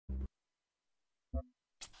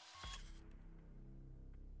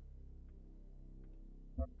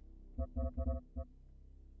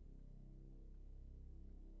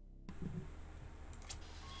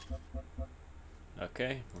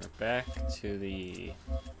Okay, we're back to the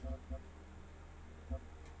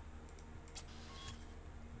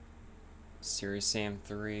Serious Sam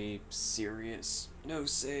 3 Serious No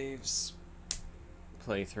Saves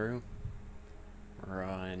playthrough. We're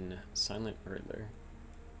on Silent Riddler.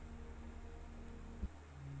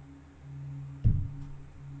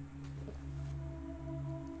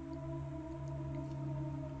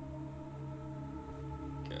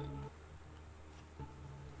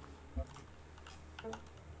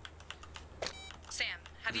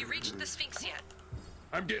 Have you reached the Sphinx yet?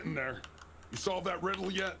 I'm getting there. You solved that riddle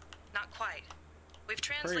yet? Not quite. We've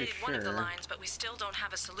translated one of the lines, but we still don't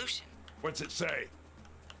have a solution. What's it say?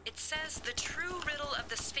 It says the true riddle of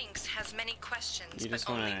the Sphinx has many questions, you just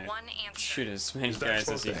but only want one to answer. shoot as many guys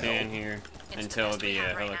as you can here until the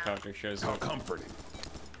helicopter shows How up. comforting.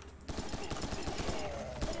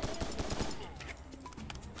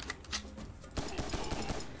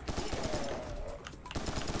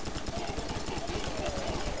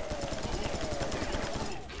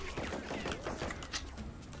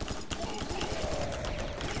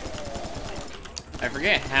 I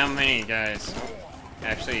forget how many guys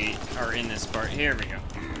actually are in this part. Here we go.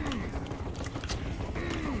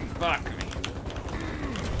 Fuck me.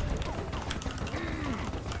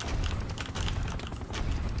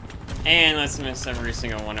 And let's miss every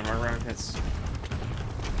single one of our rockets.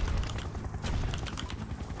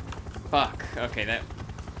 Fuck. Okay, that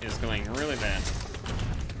is going really bad.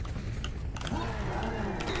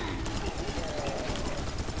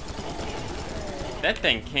 That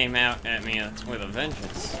thing came out at me with a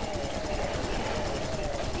vengeance.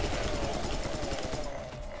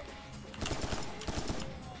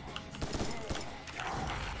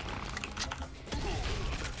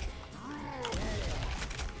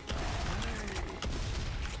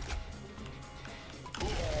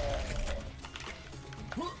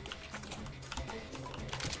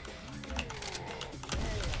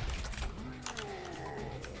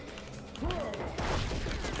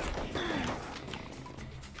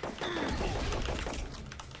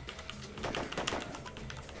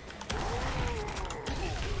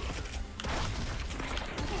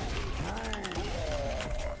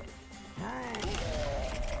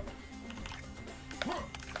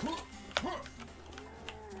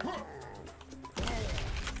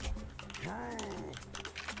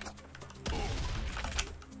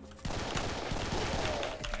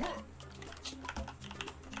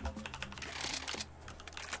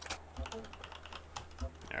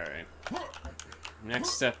 Alright.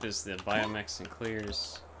 Next step is the biomechs and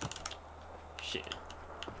clears. Shit.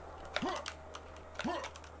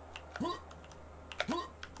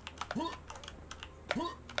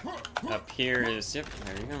 Up here is, yep,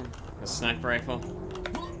 there you go. The sniper rifle.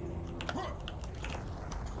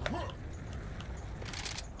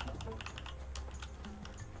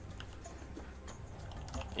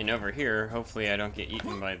 And over here, hopefully I don't get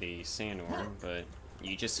eaten by the sandworm, but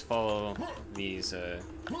you just follow these,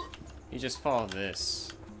 you just follow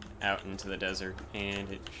this out into the desert, and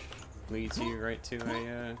it leads you right to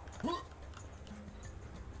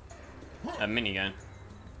a minigun.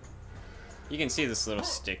 You can see this little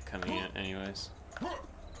stick coming out anyways.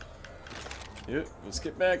 Yep, let's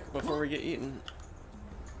get back before we get eaten.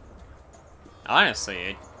 Honestly,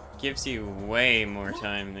 it gives you way more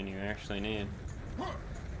time than you actually need.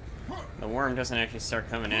 The worm doesn't actually start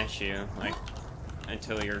coming at you, like,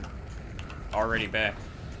 until you're already back.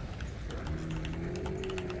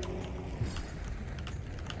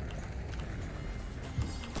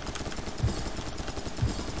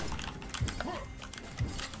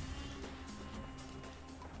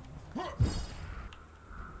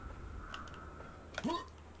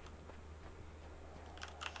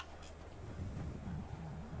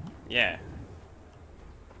 Yeah.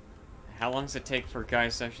 How long does it take for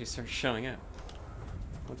guys to actually start showing up?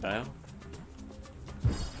 What the hell?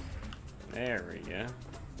 There we go.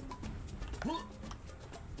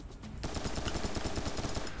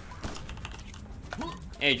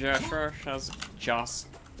 Hey, Josh Frost,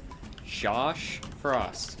 Josh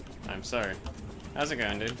Frost. I'm sorry. How's it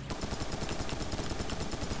going, dude?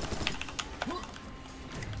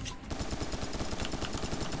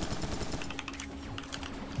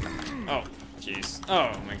 Oh, jeez.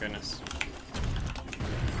 Oh, my goodness.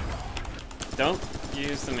 Don't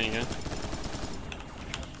use the minigun.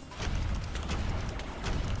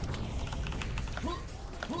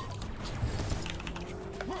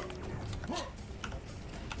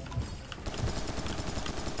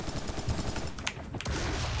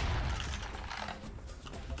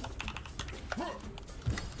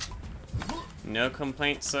 No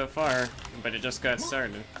complaints so far, but it just got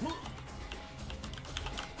started.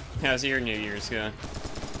 How's your New Year's going?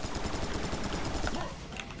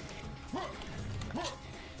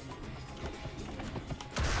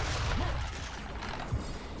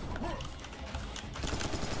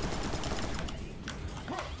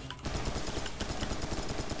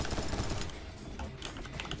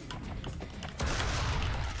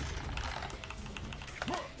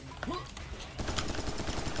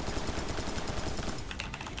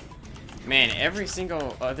 Man, every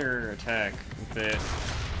single other attack that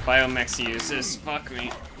Biomex uses, fuck me,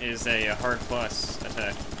 is a hard plus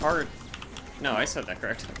attack. Hard... No, I said that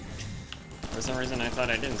correctly. For some reason I thought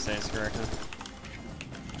I didn't say it correctly.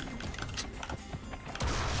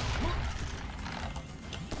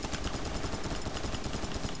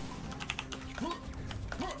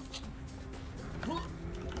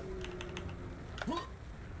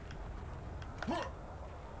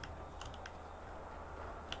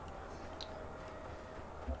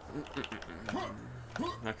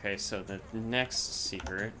 Okay, so the next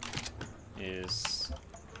secret is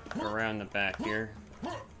around the back here.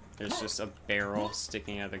 There's just a barrel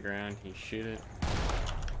sticking out of the ground. You shoot it.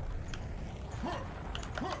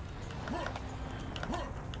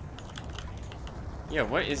 Yeah,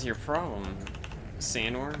 what is your problem,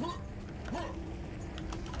 sandworm?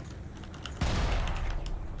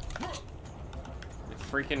 It's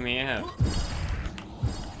freaking me out.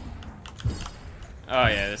 Oh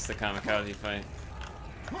yeah, this is the kamikaze fight.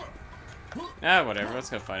 Ah, whatever, let's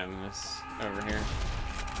go fight him this over here.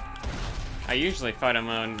 I usually fight him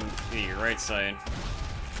on the right side,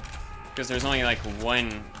 because there's only like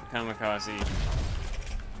one kamikaze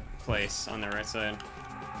place on the right side.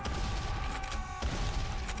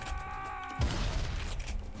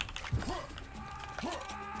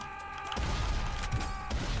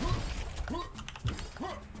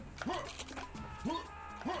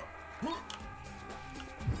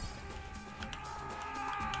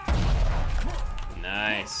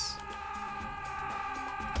 Nice.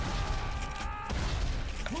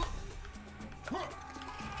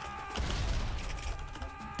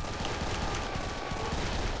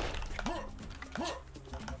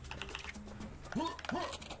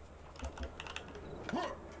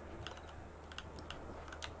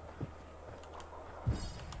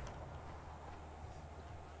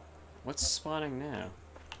 What's spawning now?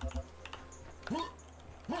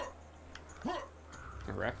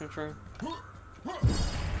 Arachnotron?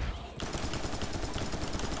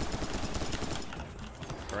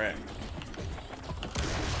 Correct.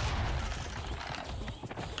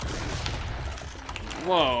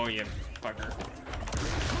 Whoa, you fucker.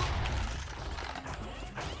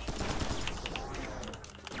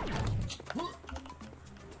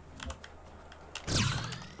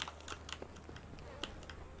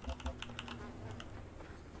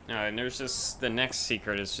 And there's just, the next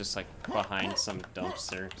secret is just like behind some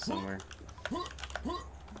dumpster somewhere.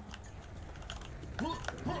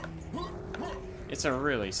 It's a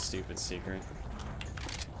really stupid secret.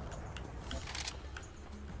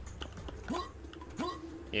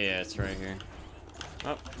 Yeah, it's right here.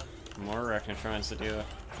 Oh, more Arachnotrons to deal with.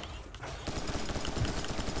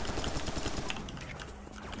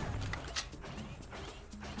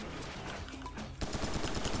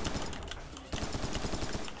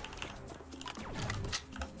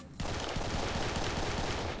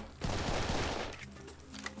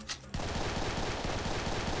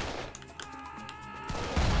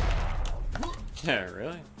 Yeah,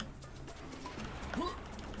 really?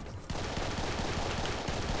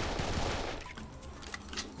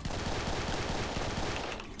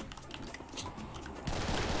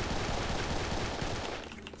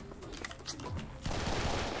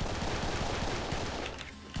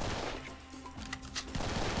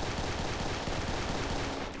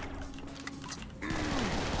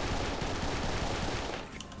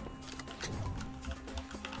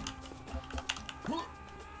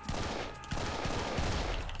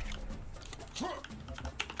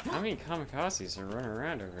 How many kamikazes are running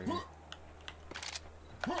around over here?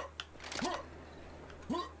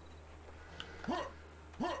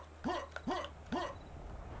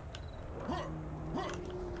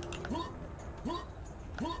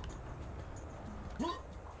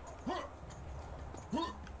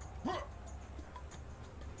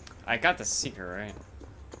 I got the secret, right?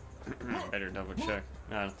 Better double check.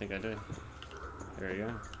 No, I don't think I did. There you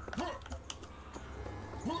go.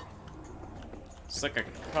 It's like a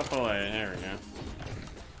couple of... There we go.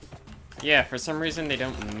 Yeah, for some reason they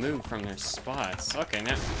don't move from their spots. Okay,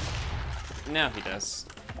 now he does.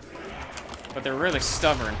 But they're really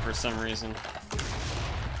stubborn for some reason.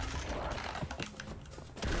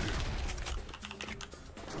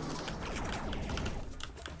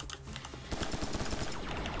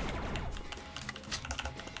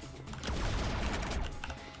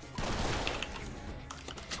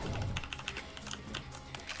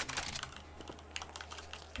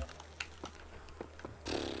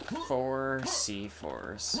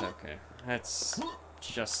 C4s. Okay, that's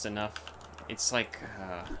just enough. It's like,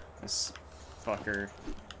 this fucker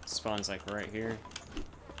spawns like right here.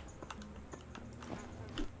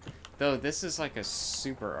 Though this is like a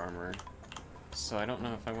super armor, so I don't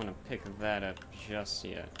know if I want to pick that up just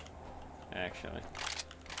yet, actually.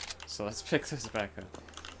 So let's pick this back up.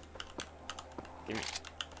 Give me...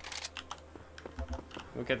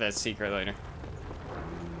 We'll get that secret later.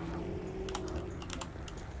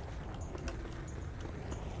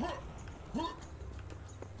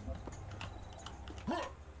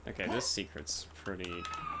 Okay, this secret's pretty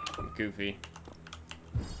goofy.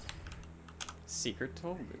 Secret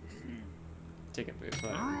toll booth. Ticket booth,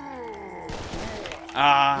 whatever.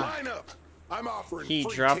 Line up. I'm offering He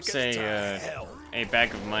free drops tickets to hell. a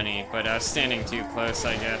bag of money, but I was standing too close,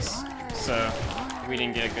 I guess. So, we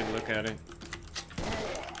didn't get a good look at it.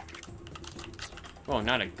 Well,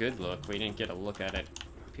 not a good look. We didn't get a look at it,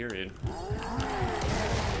 period.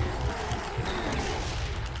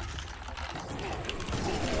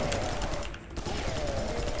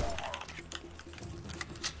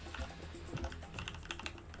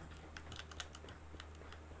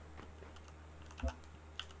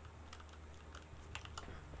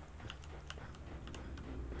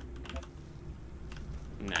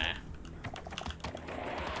 Nah.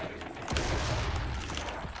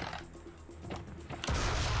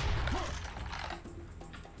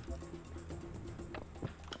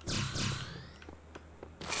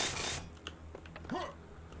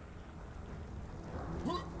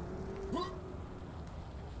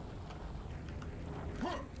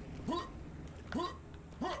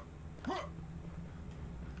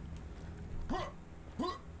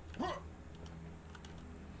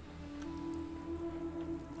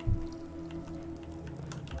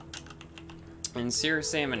 In Sear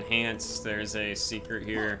Sam Enhanced, there's a secret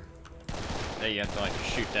here that you have to like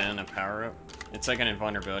shoot down a power-up. It's like an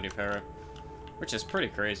invulnerability power-up, which is pretty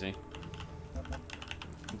crazy.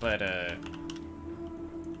 But I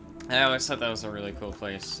always thought that was a really cool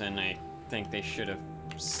place, and I think they should have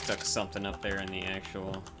stuck something up there in the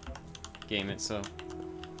actual game itself.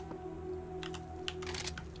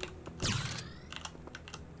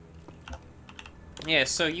 Yeah,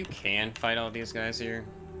 so you can fight all these guys here.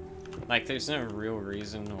 Like, there's no real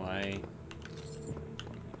reason why,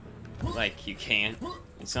 like, you can't.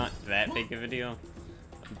 It's not that big of a deal.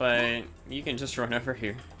 But you can just run over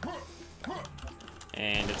here.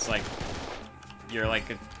 And it's like, you're like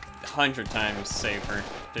 100 times safer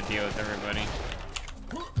to deal with everybody.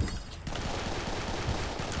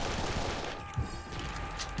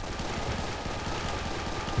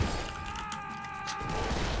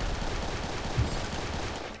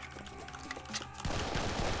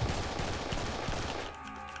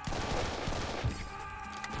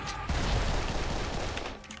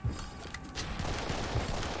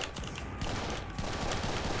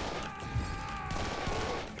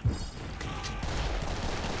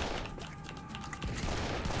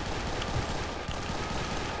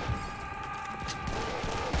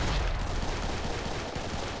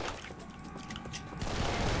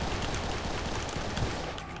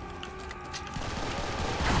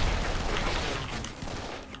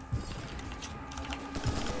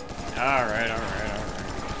 Alright.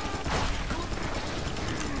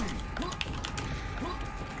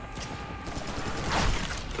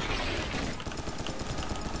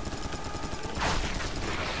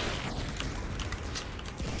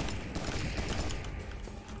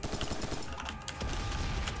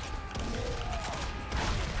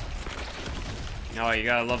 Oh, you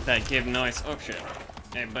gotta love that give noise. Oh shit.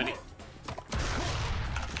 Hey, buddy.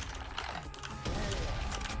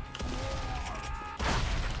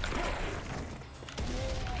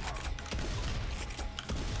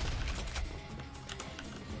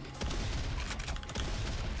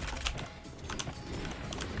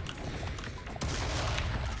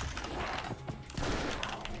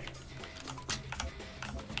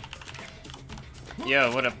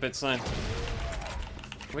 Yo, what up, Bitsline?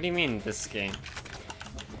 What do you mean, this game?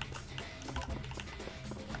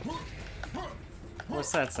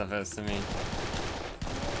 What's that supposed to mean?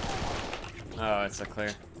 Oh, it's a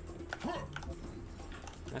clear.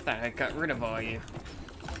 I thought I got rid of all you.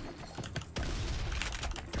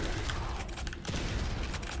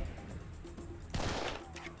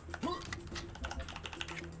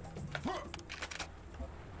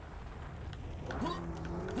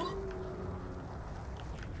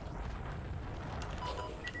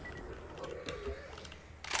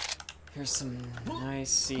 Here's some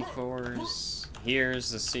nice C4s.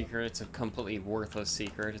 Here's the secret. It's a completely worthless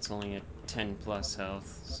secret. It's only at 10 plus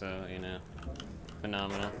health, so, you know,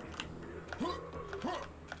 phenomenal.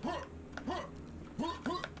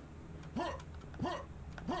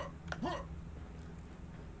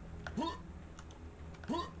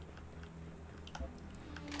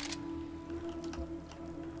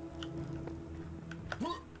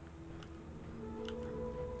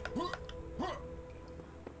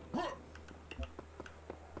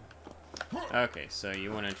 Okay, so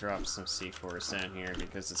you want to drop some C4s down here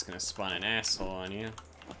because it's going to spawn an asshole on you.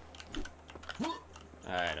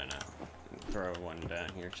 I don't know. Throw one down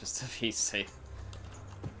here just to be safe.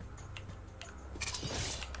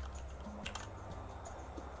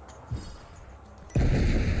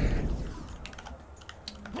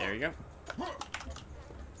 There you go.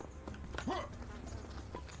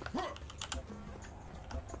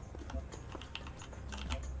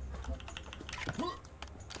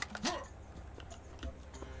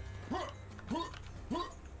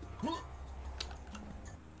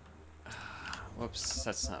 Whoops,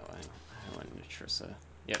 that's not what I wanted to Trissa.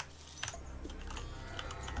 Yep.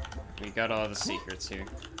 We got all the secrets here.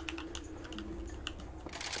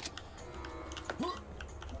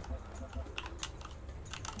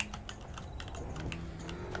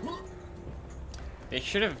 They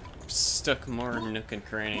should have stuck more nook and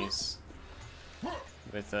crannies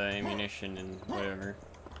with ammunition and whatever.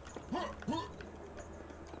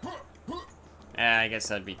 I guess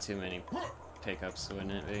that'd be too many pickups,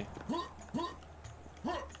 wouldn't it be?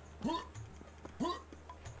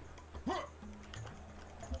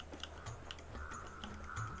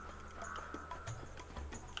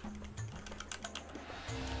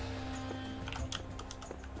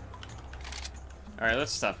 Alright,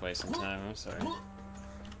 let's stop wasting time, I'm sorry.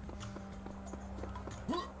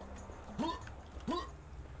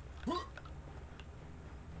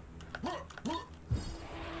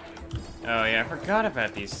 Oh yeah, I forgot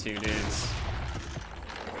about these two dudes.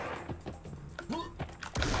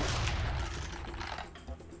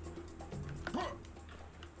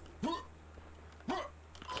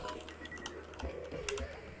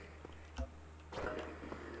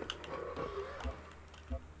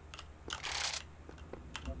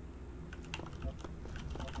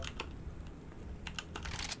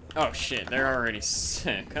 Oh shit, they're already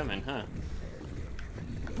coming, huh?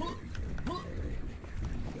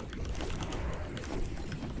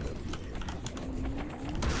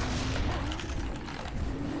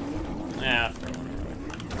 Yeah.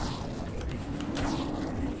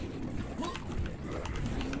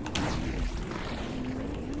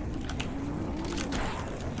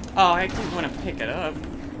 Oh, I didn't want to pick it up.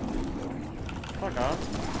 Fuck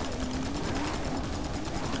off.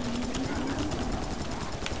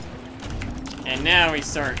 And now we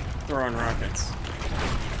start throwing rockets.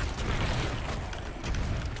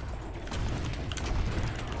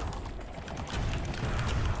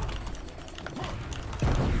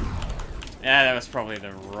 Yeah, that was probably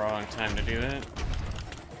the wrong time to do that.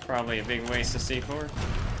 Probably a big waste of C4.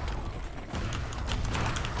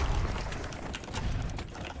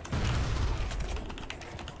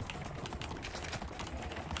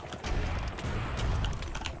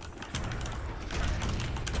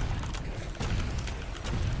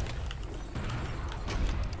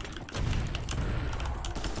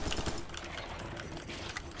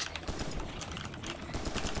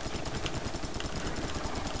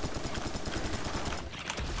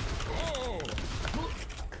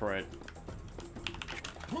 Crud.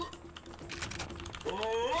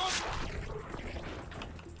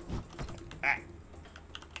 Ah.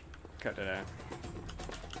 Cut it out.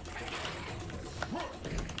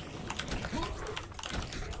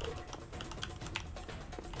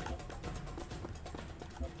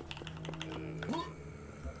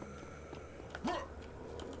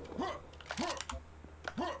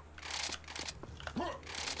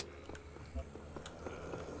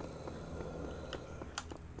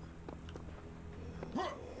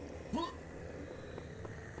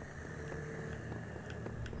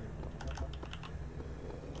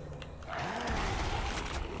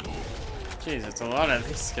 Jeez, it's a lot of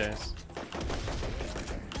these guys.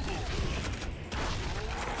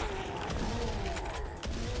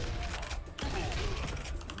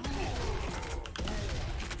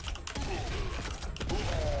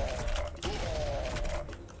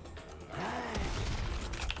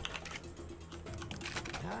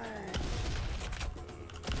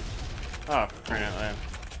 Oh, for crying out loud.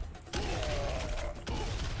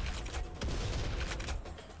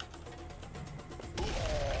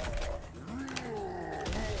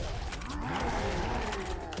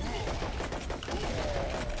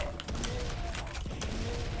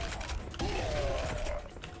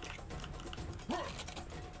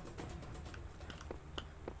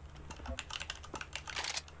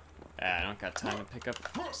 I don't got time to pick up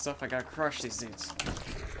stuff. I gotta crush these dudes.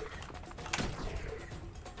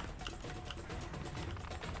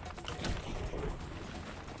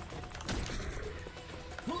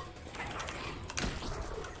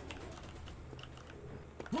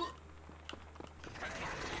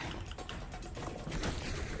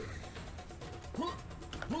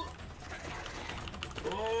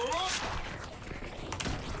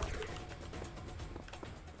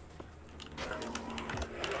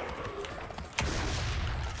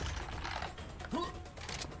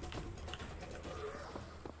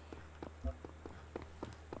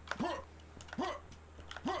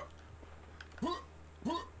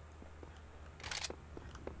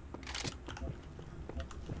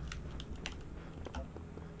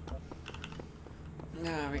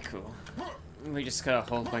 Nah, we cool. We just got a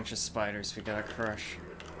whole bunch of spiders we gotta crush.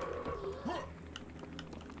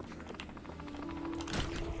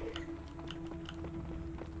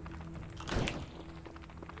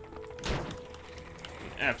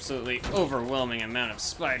 Absolutely overwhelming amount of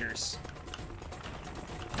spiders.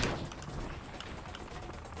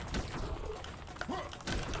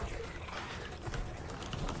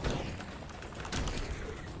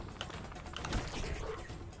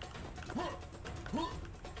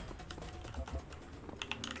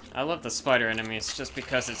 I love the spider enemies just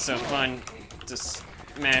because it's so fun to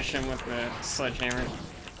smash them with the sledgehammer.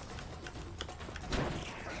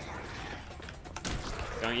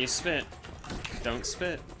 Don't you spit. Don't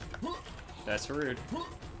spit. That's rude.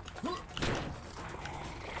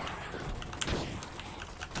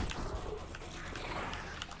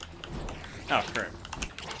 Oh, crap.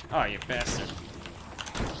 Oh, you bastard.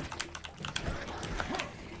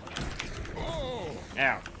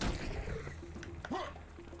 Ow.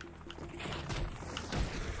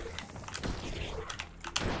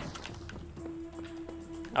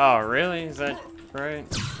 Oh, really? Is that right?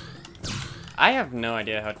 I have no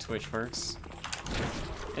idea how Twitch works.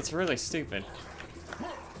 It's really stupid.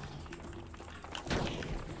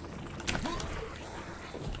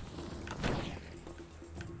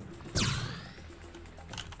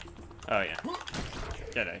 Oh, yeah.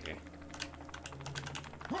 Get out of here.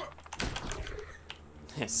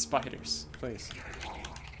 Spiders, please.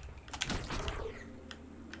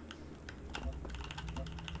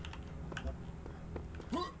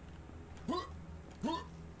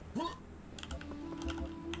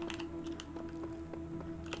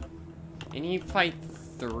 And you fight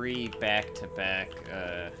 3 back-to-back,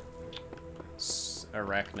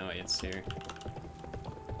 arachnoids here.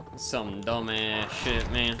 Some dumbass shit,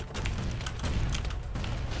 man.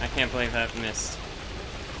 I can't believe that missed.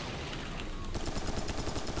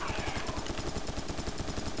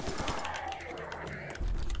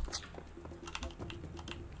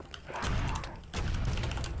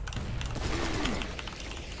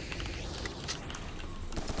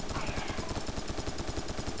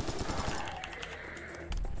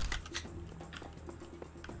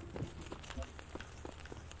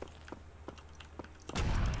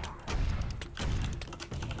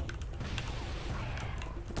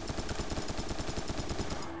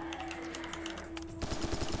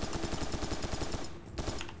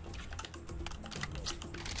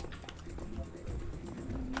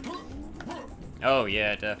 Oh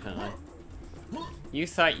yeah, definitely. You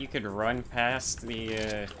thought you could run past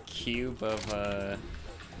the cube of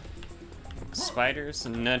spiders?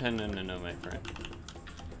 No, no, no, no, no, my friend.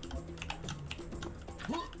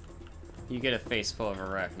 You get a face full of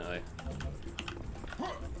arachnoid.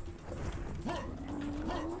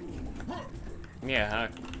 Yeah,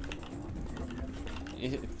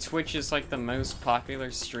 Twitch is like the most popular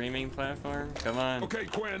streaming platform? Come on. Okay,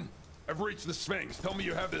 Quinn. I've reached the Sphinx. Tell me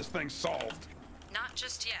you have this thing solved. Not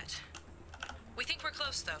just yet. We think we're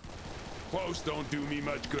close, though. Close don't do me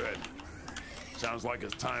much good. Sounds like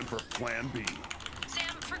it's time for Plan B.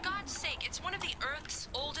 Sam, for God's sake, it's one of the Earth's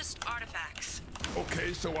oldest artifacts.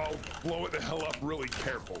 Okay, so I'll blow it the hell up really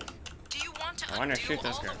careful. Do you want to I wanna undo shoot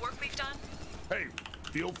this all guy. the work we've done? Hey,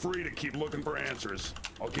 feel free to keep looking for answers.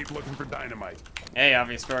 I'll keep looking for dynamite. Hey,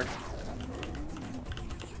 obvious dork.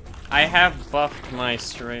 I have buffed my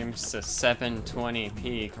streams to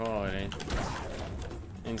 720p quality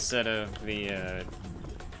instead of the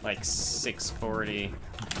like 640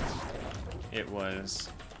 it was.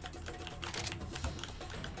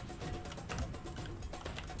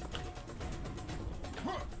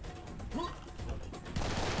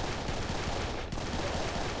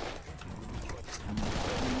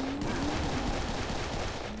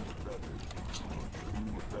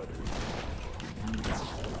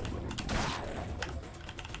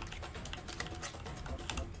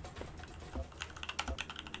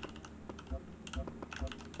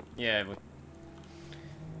 Yeah, but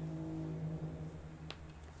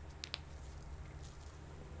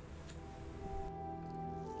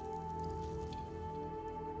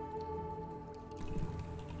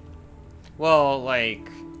well, like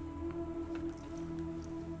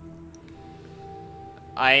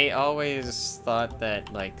I always thought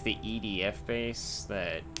that like the EDF base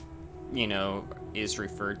that, you know, is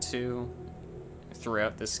referred to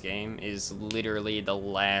throughout this game is literally the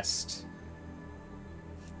last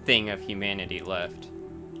thing of humanity left.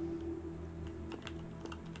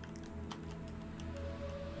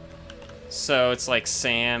 So it's like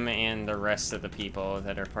Sam and the rest of the people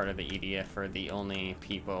that are part of the EDF are the only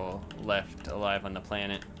people left alive on the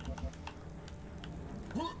planet.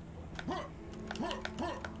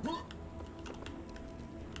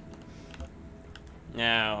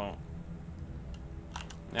 Now...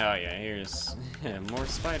 Oh yeah, here's more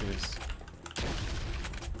spiders.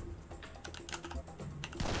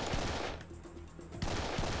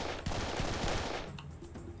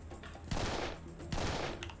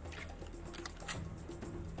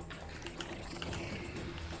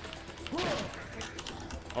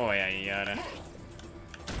 Oh yeah, you gotta.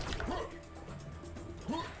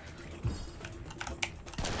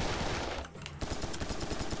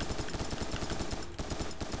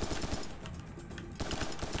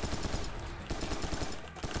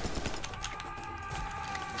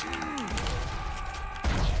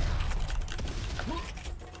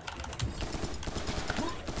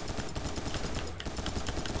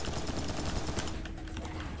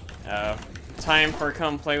 Time for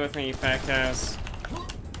come play with me, you fat cows.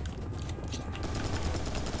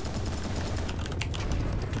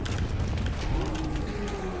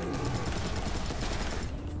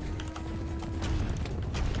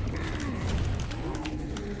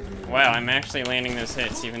 Wow, I'm actually landing those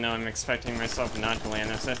hits, even though I'm expecting myself not to land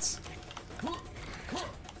those hits.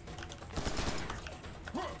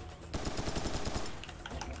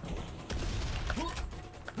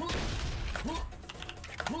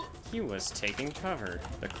 He was taking cover,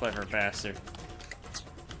 the clever bastard.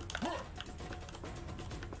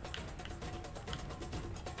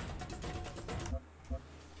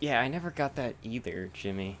 Yeah, I never got that either,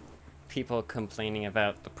 Jimmy. People complaining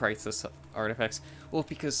about the priceless artifacts. Well,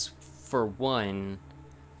 because, for one,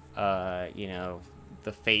 you know,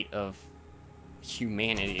 the fate of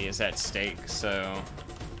humanity is at stake, so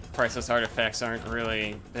priceless artifacts aren't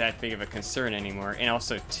really that big of a concern anymore. And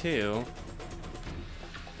also, two,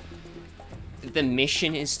 the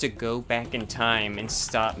mission is to go back in time and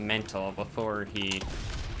stop Mental before he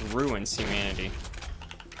ruins humanity.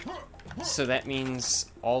 So that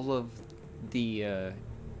means all of the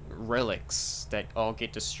relics that all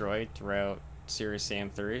get destroyed throughout Series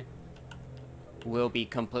Sam 3 will be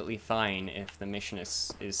completely fine if the mission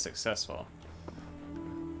is successful.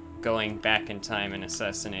 Going back in time and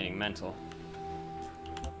assassinating Mental.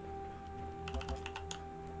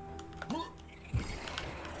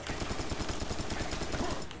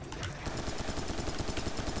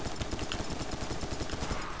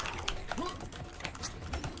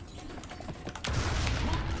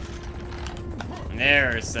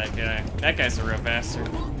 There's that guy. That guy's a real bastard.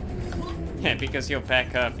 Yeah, because he'll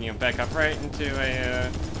back up, and you'll back up right into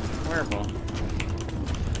a, wearable.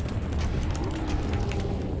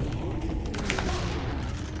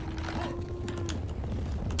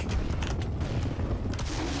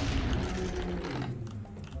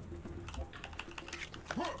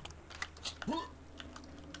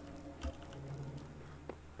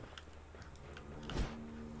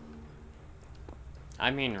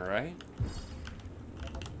 I mean, right?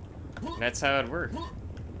 That's how it works.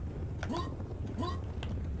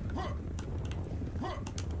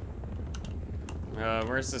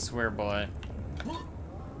 Where's this wearable at?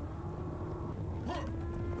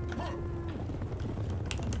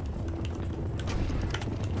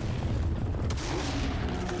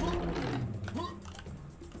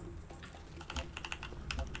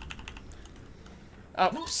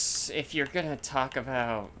 Oops, if you're gonna talk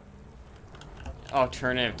about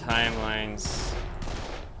alternative timelines,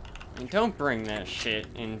 don't bring that shit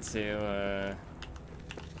into,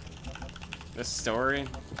 the story.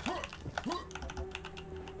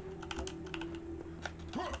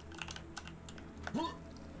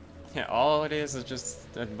 Yeah, all it is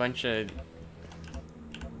just a bunch of...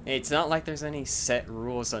 It's not like there's any set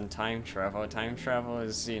rules on time travel. Time travel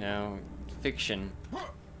is, you know, fiction.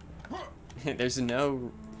 There's no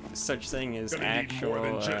such thing as actual, more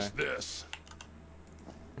than just this.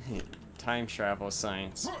 time travel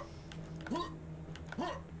science.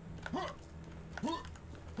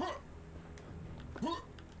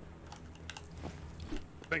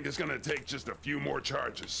 Think it's gonna take just a few more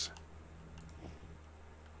charges.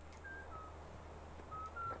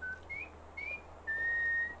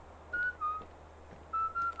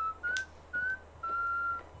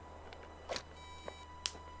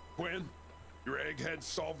 Quinn, your egghead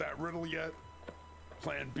solved that riddle yet?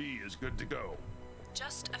 Plan B is good to go.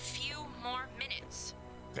 Just a few more minutes.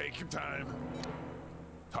 Take your time.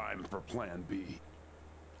 Time for Plan B.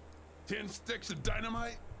 10 sticks of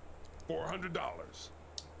dynamite, $400.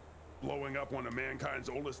 Blowing up one of mankind's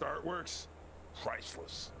oldest artworks,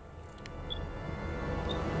 priceless.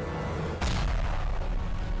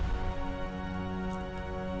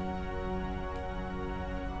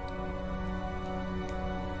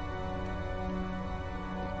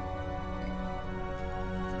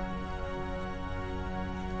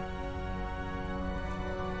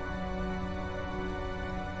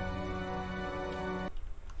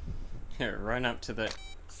 Run up to the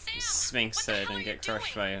Sam, Sphinx what the head hell and are you get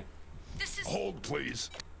crushed by doing? it. This is... Hold, please.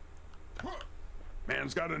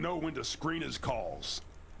 Man's gotta know when to screen his calls.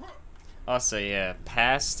 Also, yeah,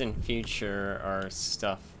 past and future are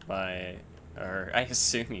stuff by... Or, I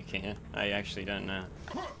assume you can. I actually don't know.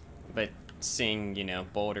 But seeing, you know,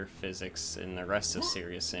 boulder physics in the rest of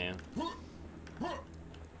Serious Sam.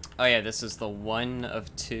 Oh yeah, this is the one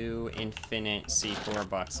of 2 infinite C4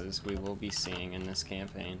 boxes we will be seeing in this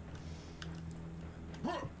campaign.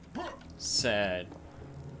 Sad.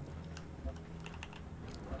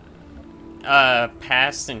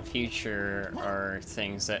 Past and future are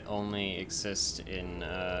things that only exist in,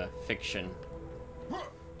 fiction.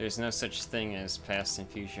 There's no such thing as past and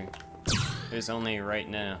future. There's only right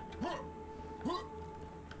now.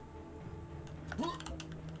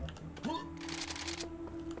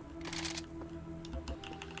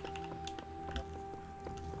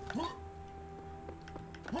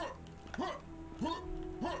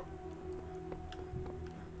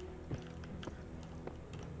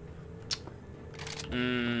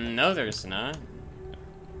 No, there's not.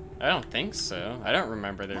 I don't think so. I don't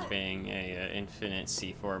remember there being a infinite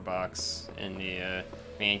C4 box in the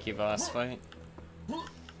Yankee boss fight.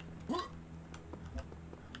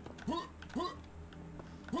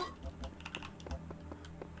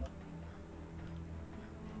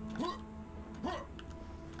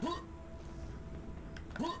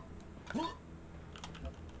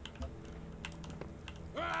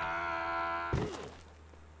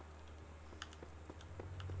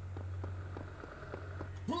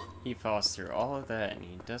 He falls through all of that and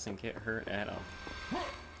he doesn't get hurt at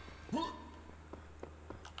all.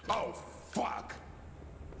 Oh, fuck!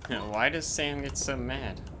 Why does Sam get so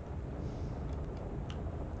mad?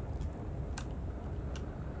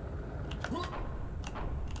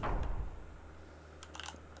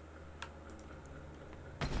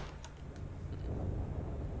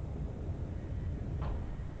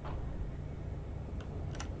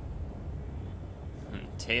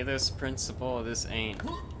 Taylor's principle, this ain't.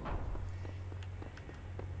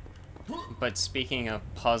 But speaking of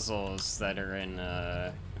puzzles that are in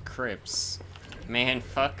crypts, man,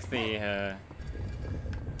 fuck the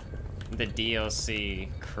DLC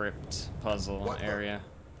crypt puzzle area.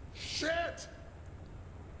 Shit!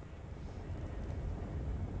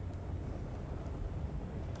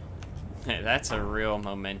 That's a real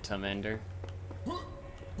momentum ender.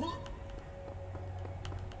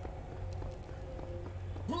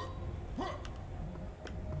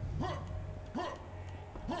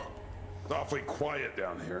 It's awfully quiet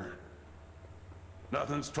down here.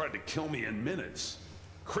 Nothing's tried to kill me in minutes.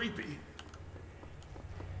 Creepy.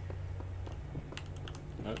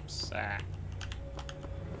 Oops.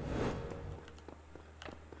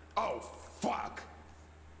 Oh, fuck!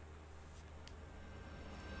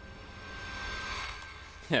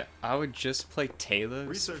 Yeah, I would just play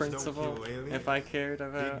Taylor's principle if I cared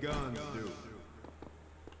about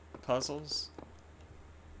puzzles.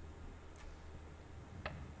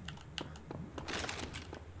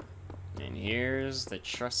 And here's the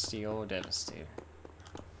trusty old Devastator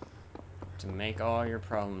to make all your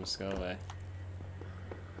problems go away.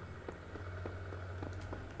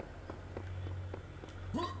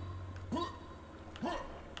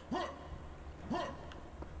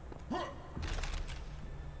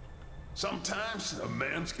 Sometimes a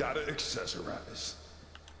man's gotta accessorize.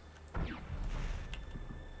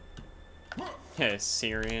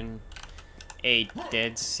 Syrian. A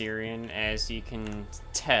dead Syrian, as you can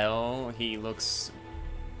tell, he looks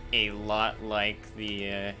a lot like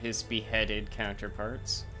the his beheaded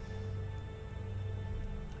counterparts.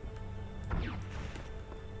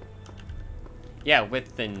 Yeah,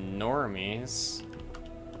 with the normies.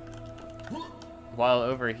 While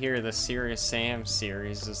over here, the Serious Sam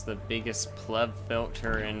series is the biggest pleb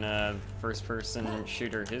filter in first-person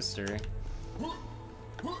shooter history.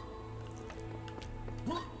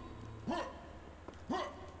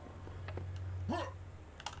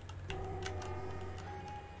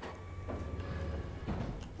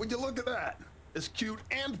 Would you look at that? It's cute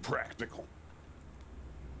and practical.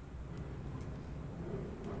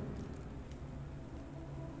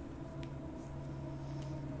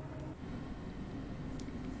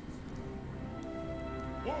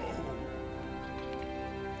 Whoa!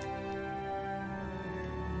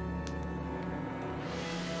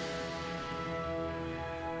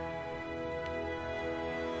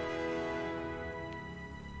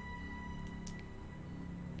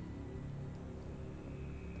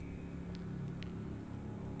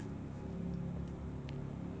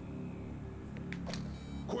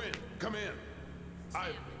 Quinn, come in. Sam,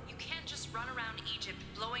 you can't just run around Egypt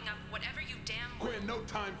blowing up whatever you damn well Quinn, no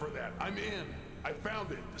time for that. I'm in. I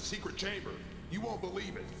found it. A secret chamber. You won't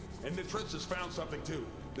believe it. And Nitritz has found something too.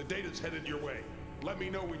 The data's headed your way. Let me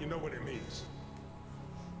know when you know what it means.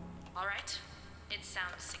 All right. It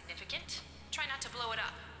sounds significant. Try not to blow it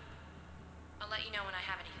up. I'll let you know when I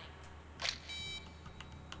have anything.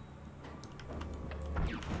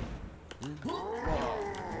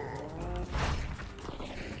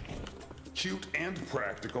 Cute and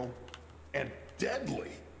practical. And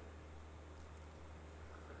deadly.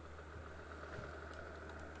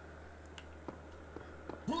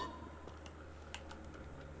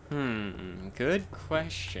 Good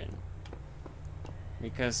question.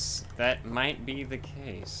 Because that might be the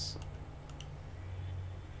case.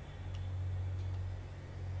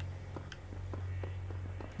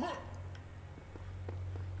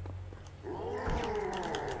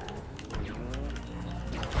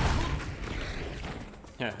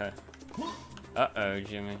 Uh-oh,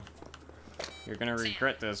 Jimmy. You're gonna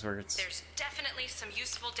regret those words. There's definitely some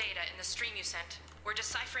useful data in the stream you sent. We're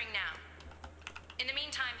deciphering now. In the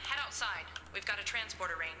meantime, head outside. We've got a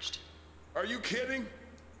transport arranged. Are you kidding?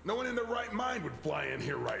 No one in their right mind would fly in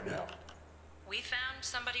here right now. We found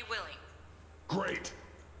somebody willing. Great.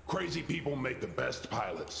 Crazy people make the best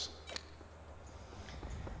pilots.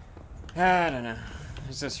 I don't know.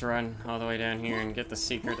 Let's just run all the way down here and get the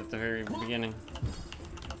secret at the very beginning.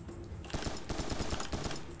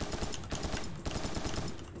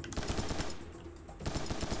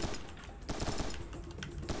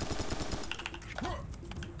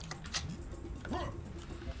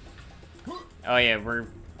 Oh yeah, we're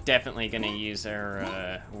definitely gonna use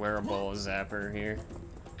our wearable zapper here.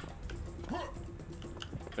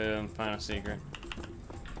 Boom, final secret.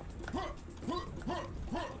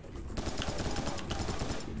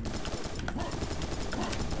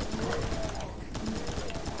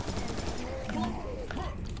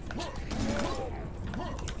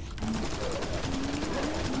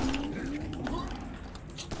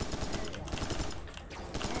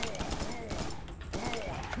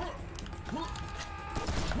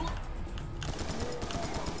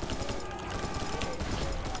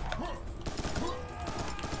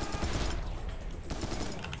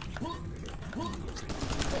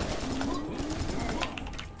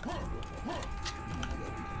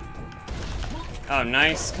 Oh,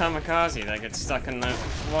 nice kamikaze that gets stuck in the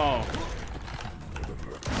wall.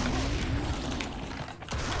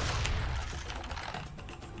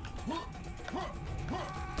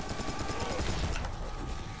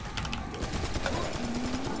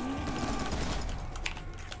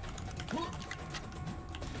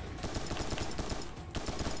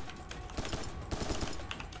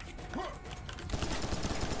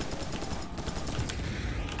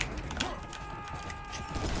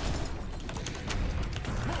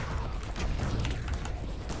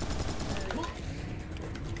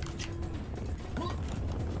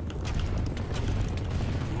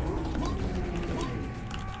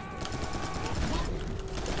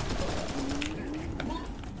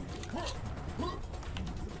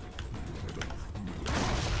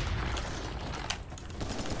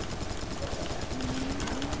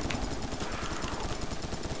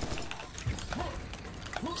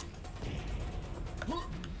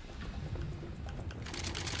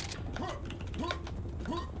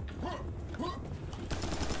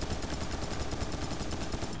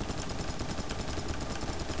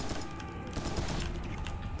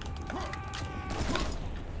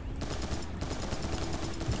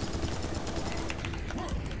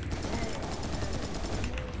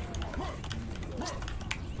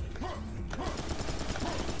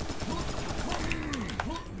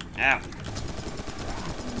 Ow.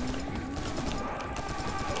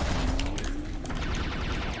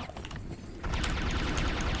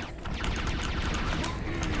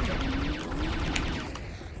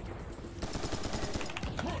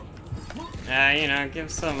 You know, give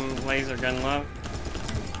some laser gun love.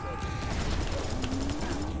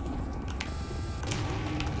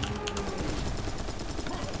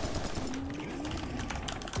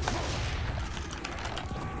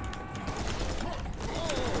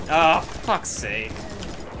 Oh, fuck's sake.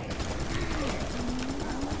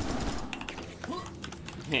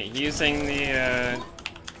 Hey, using the,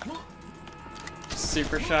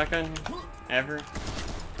 super shotgun ever?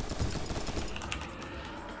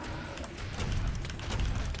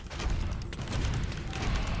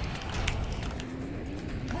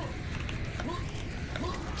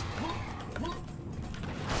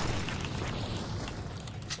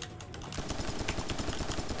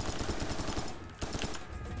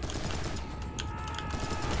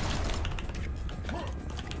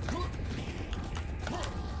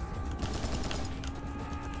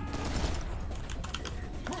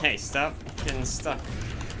 Hey, stop getting stuck.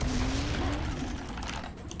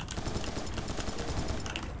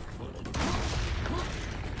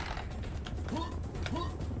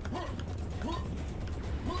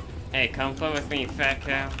 Hey, come play with me, fat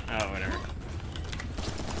cow. Oh, whatever.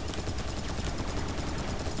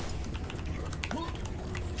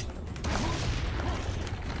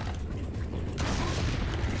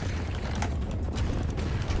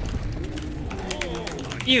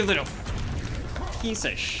 You little piece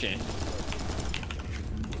of shit.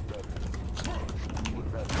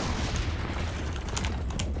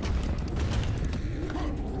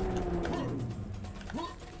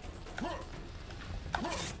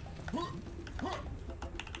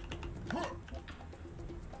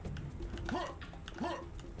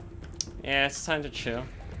 Yeah, it's time to chill.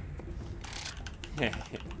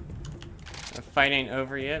 The fight ain't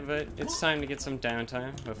over yet, but it's time to get some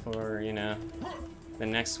downtime before, you know, the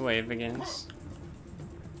next wave begins.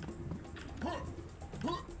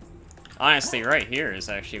 Honestly, right here is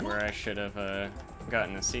actually where I should have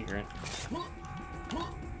gotten the secret.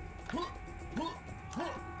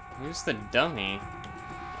 Who's the dummy?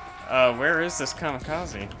 Where is this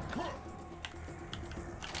kamikaze?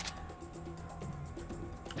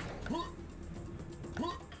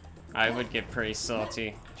 I would get pretty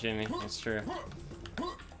salty, Jimmy, it's true.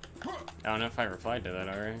 I don't know if I replied to that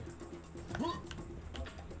already.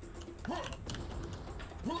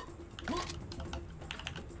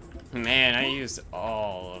 Man, I used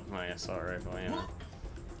all of my assault rifle ammo.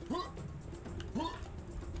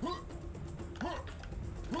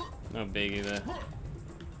 No biggie though.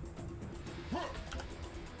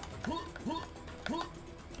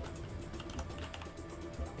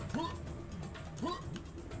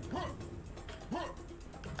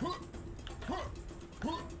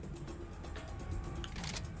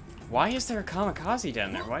 Why is there a kamikaze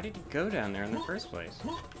down there? Why did he go down there in the first place?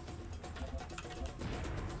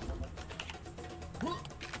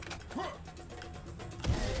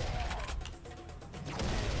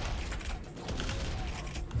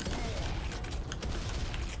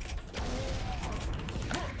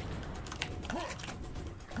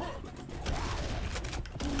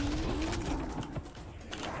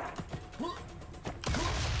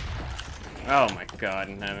 Oh my god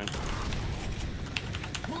in heaven.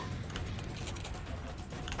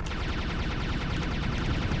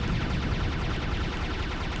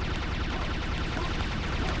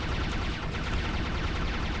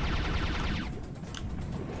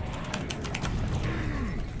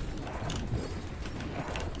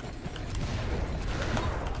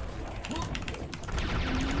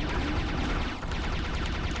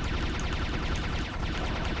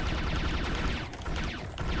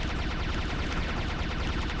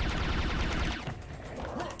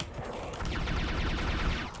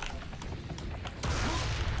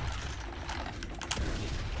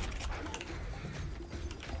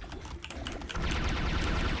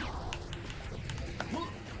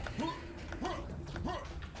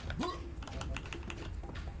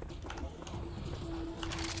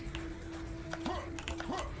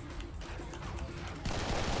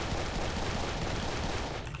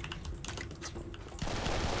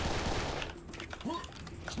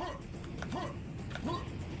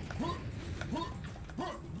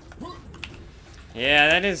 Yeah,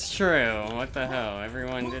 that is true. What the hell?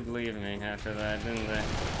 Everyone did leave me after that, didn't they?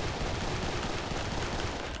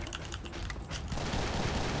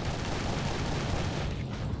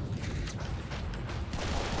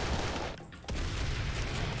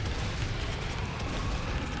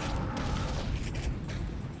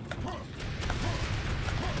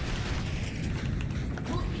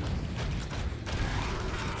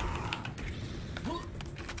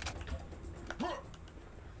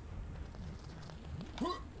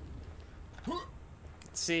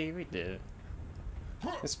 See, we did it.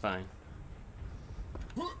 It's fine.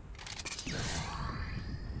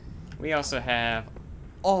 We also have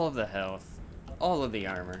all of the health, all of the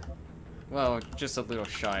armor. Well, just a little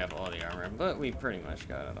shy of all the armor, but we pretty much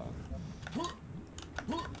got it all.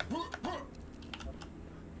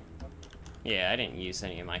 Yeah, I didn't use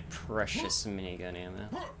any of my precious minigun ammo.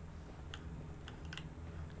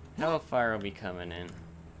 Hellfire will be coming in.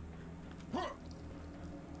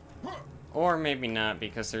 Or maybe not,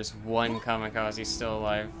 because there's one kamikaze still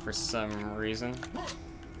alive for some reason.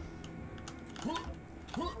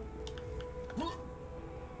 Well,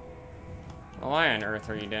 why on earth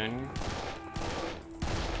are you down here?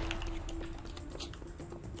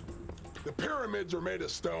 The pyramids are made of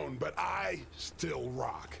stone, but I still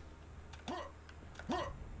rock.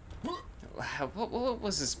 What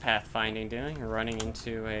was this pathfinding doing? Running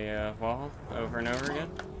into a wall over and over again?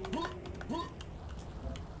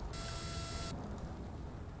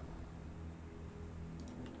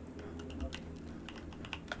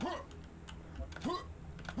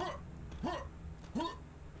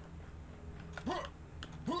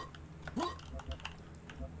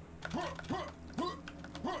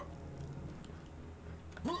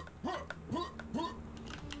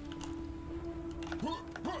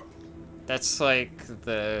 That's like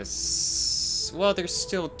the... Well, there's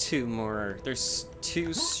still two more. There's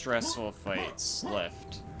two stressful fights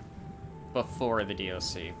left before the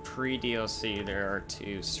DLC. Pre-DLC, there are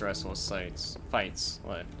two stressful fights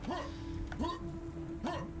left.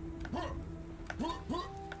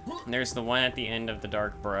 And there's the one at the end of The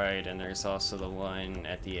Dark Bride, and there's also the one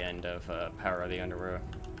at the end of Power of the Underworld.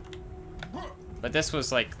 But this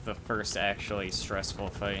was like the first actually stressful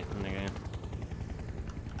fight in the game.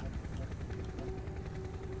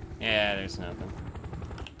 Yeah, there's nothing.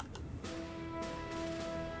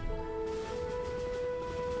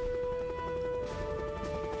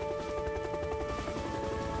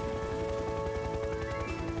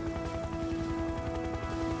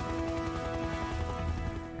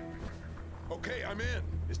 Okay, I'm in.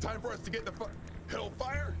 It's time for us to get the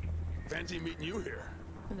Hellfire? Fancy meeting you here.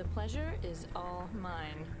 The pleasure is all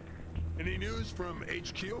mine. Any news from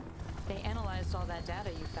HQ? They analyzed all that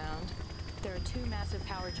data you found. There are two massive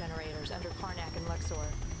power generators under Karnak and Luxor.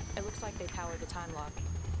 It looks like they powered the time lock.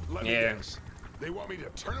 Let me guess. They want me to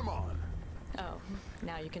turn them on. Oh,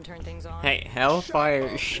 now you can turn things on? Hey,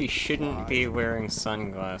 Hellfire, she shouldn't be wearing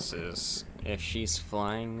sunglasses if she's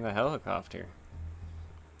flying the helicopter.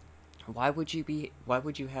 Why would you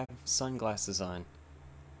have sunglasses on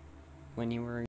when you were